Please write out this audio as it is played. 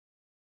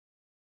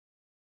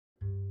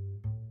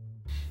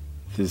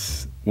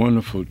this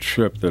wonderful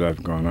trip that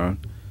I've gone on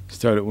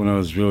started when I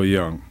was real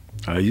young.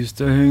 I used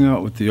to hang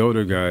out with the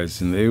older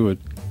guys, and they would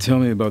tell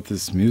me about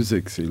this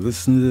music, say,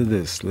 listen to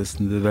this,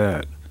 listen to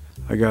that.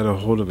 I got a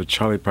hold of a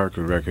Charlie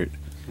Parker record,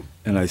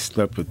 and I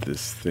slept with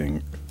this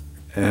thing,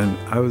 and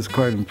I was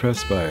quite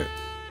impressed by it.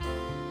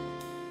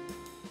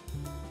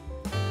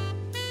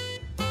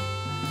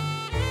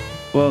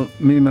 Well,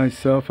 me,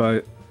 myself,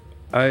 I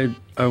want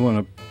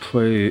to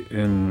play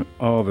in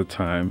all the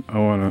time. I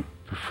want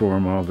to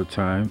perform all the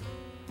time.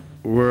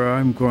 Where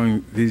I'm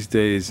going these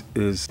days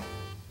is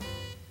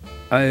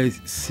I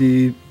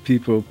see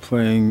people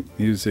playing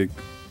music,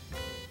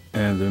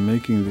 and they're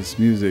making this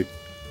music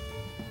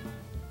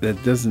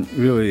that doesn't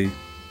really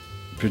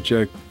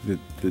project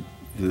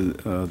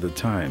the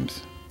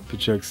times,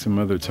 projects some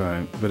other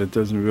time, but it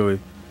doesn't really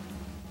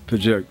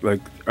project,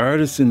 like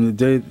artists in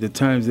the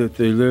times that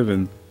they live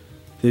in,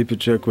 they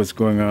project what's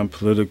going on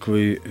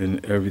politically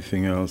and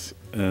everything else,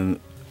 and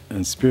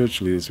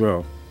spiritually as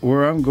well.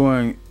 Where I'm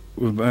going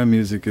with my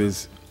music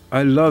is,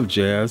 I love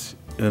jazz,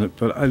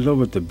 but I love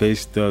what the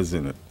bass does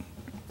in it.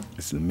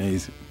 It's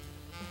amazing.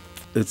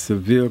 It's a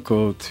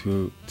vehicle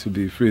to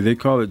be free. They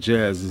call it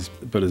jazz,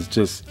 but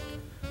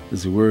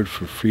it's a word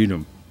for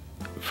freedom.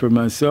 For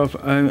myself,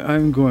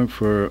 I'm going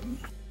for,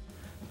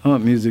 I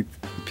want music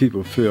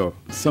people feel,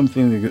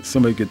 something that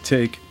somebody could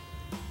take,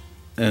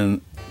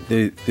 and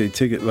they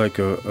take it like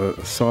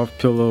a soft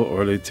pillow,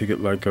 or they take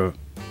it like a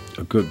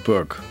good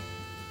book,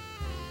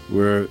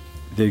 where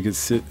they could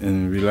sit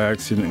and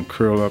relax in and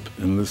curl up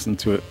and listen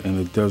to it, and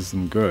it does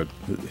them good.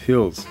 It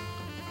heals.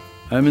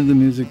 I'm into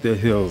music that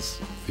heals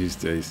these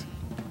days.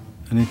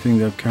 Anything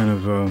that kind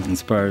of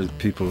inspires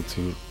people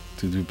to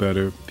do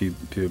better, be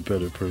a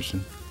better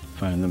person,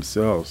 find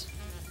themselves.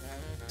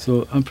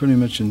 So I'm pretty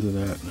much into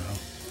that now.